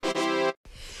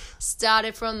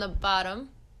Started from the bottom.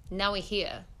 Now we're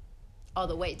here. All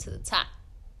the way to the top.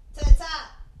 To the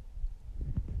top.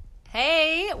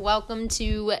 Hey, welcome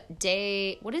to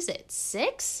day, what is it,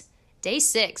 6? Day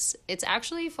 6. It's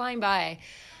actually flying by.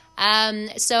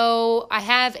 So I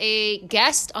have a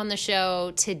guest on the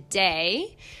show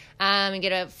today. I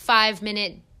get a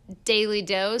 5-minute daily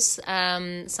dose.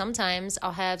 Sometimes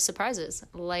I'll have surprises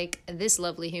like this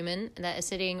lovely human that is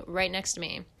sitting right next to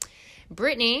me.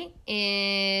 Brittany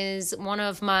is one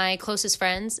of my closest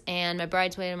friends and my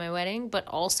bridesmaid at my wedding, but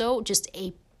also just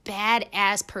a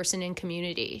badass person in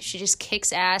community. She just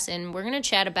kicks ass, and we're going to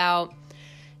chat about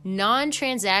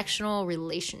non-transactional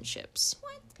relationships.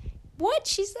 What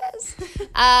she says.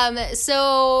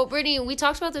 So Brittany, we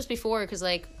talked about this before because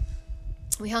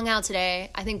we hung out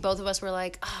today. I think both of us were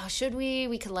like, oh, should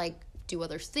we could do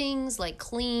other things like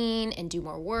clean and do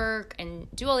more work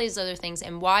and do all these other things.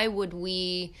 And why would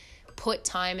we put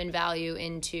time and value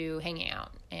into hanging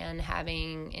out and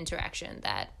having interaction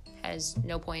that has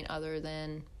no point other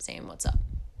than saying what's up?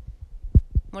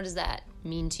 What does that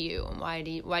mean to you, and why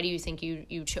do you think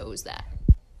you chose that?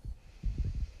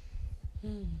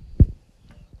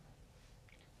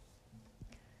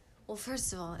 Well,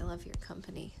 first of all, I love your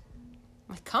company.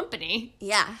 My company?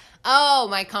 Yeah. Oh,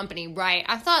 my company, right.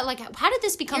 I thought, how did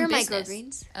this become business?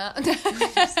 Microgreens.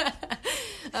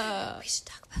 We should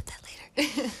talk about that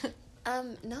later.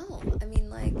 No, I mean,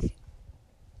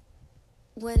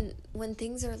 when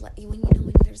things are when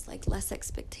there's there's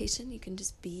expectation, you can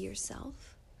just be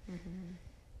yourself. Mm-hmm.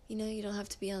 You don't have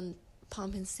to be on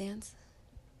pomp and stance.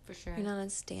 For sure. You're not on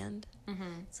stand.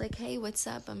 Mm-hmm. It's like, hey, what's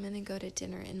up? I'm gonna go to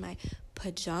dinner in my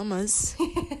pajamas.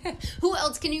 Who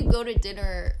else can you go to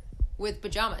dinner with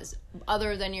pajamas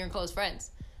other than your close friends?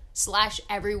 /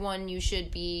 everyone you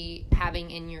should be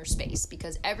having in your space,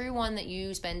 because everyone that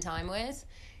you spend time with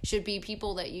should be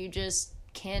people that you just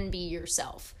can be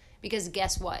yourself. Because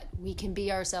guess what? We can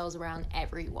be ourselves around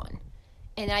everyone.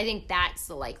 And I think that's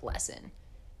the lesson,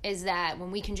 is that when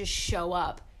we can just show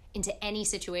up into any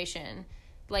situation.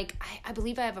 I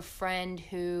believe I have a friend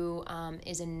who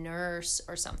is a nurse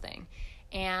or something.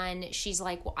 And she's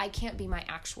like, well, I can't be my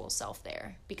actual self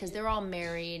there because they're all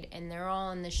married and they're all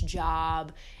on this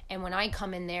job. And when I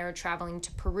come in there traveling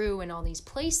to Peru and all these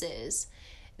places,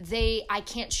 I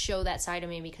can't show that side of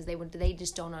me because they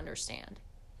just don't understand.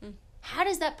 How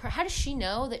does she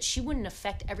know that she wouldn't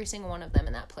affect every single one of them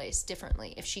in that place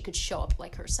differently if she could show up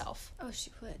like herself? Oh, she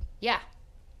would. Yeah.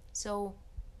 So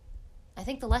I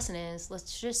think the lesson is,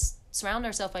 let's just surround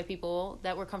ourselves by people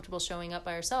that we're comfortable showing up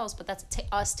by ourselves, but that's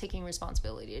us taking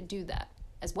responsibility to do that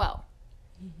as well.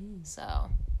 Mm-hmm.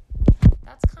 So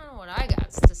that's kind of what I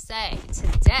got to say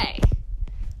today.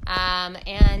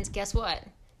 And guess what?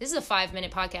 This is a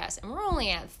 5-minute podcast, and we're only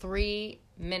at 3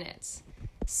 minutes.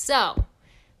 So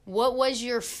what was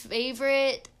your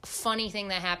favorite funny thing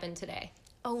that happened today?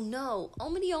 Oh, no.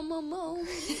 Omity omomo.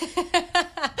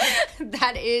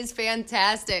 That is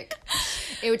fantastic.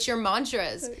 It's your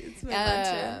mantras. It's my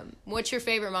mantra. What's your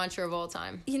favorite mantra of all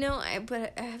time?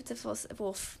 But I have to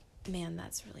man,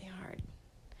 that's really hard.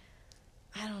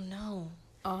 I don't know.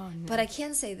 Oh, no. But I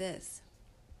can say this.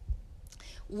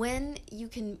 When you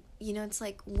can, it's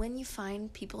like when you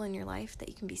find people in your life that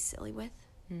you can be silly with,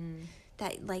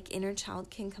 that inner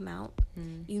child can come out,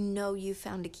 you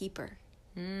found a keeper.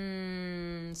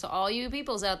 So all you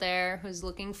peoples out there who's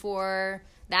looking for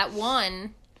that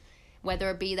one, whether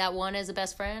it be that one as a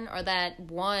best friend or that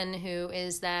one who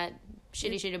is that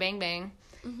shitty bang bang,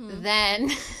 then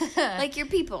your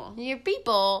people,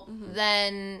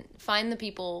 then find the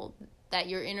people that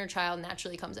your inner child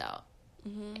naturally comes out.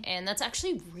 And that's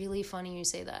actually really funny you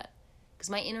say that, because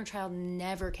my inner child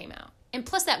never came out. And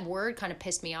plus that word kind of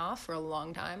pissed me off for a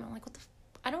long time. I'm like, what the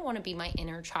I don't want to be my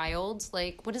inner child.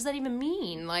 What does that even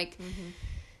mean?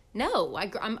 No,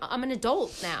 I'm an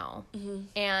adult now.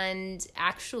 And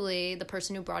actually, the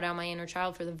person who brought out my inner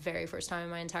child for the very first time in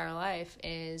my entire life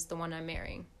is the one I'm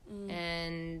marrying.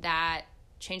 And that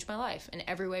changed my life in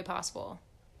every way possible.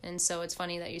 And so it's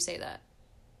funny that you say that.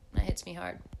 That hits me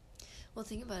hard. Well,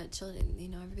 think about it, children.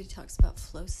 Everybody talks about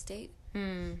flow state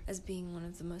as being one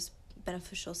of the most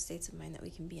beneficial states of mind that we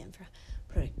can be in for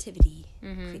productivity,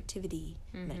 creativity,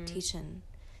 meditation.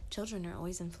 Children are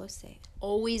always in flow state.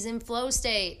 Always in flow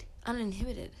state.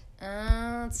 Uninhibited.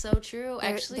 It's so true.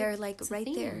 They're right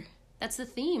there. That's the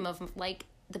theme of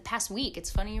the past week. It's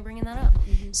funny you're bringing that up.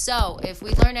 So if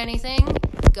we learned anything,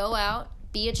 go out,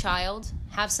 be a child,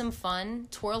 have some fun,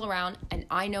 twirl around. And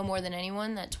I know more than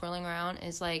anyone that twirling around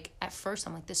is at first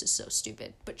I'm this is so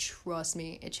stupid, but trust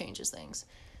me, it changes things.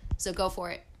 So go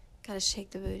for it. Gotta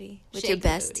shake the booty with your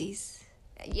besties.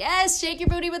 Yes, shake your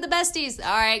booty with the besties.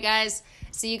 All right, guys.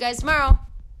 See you guys tomorrow.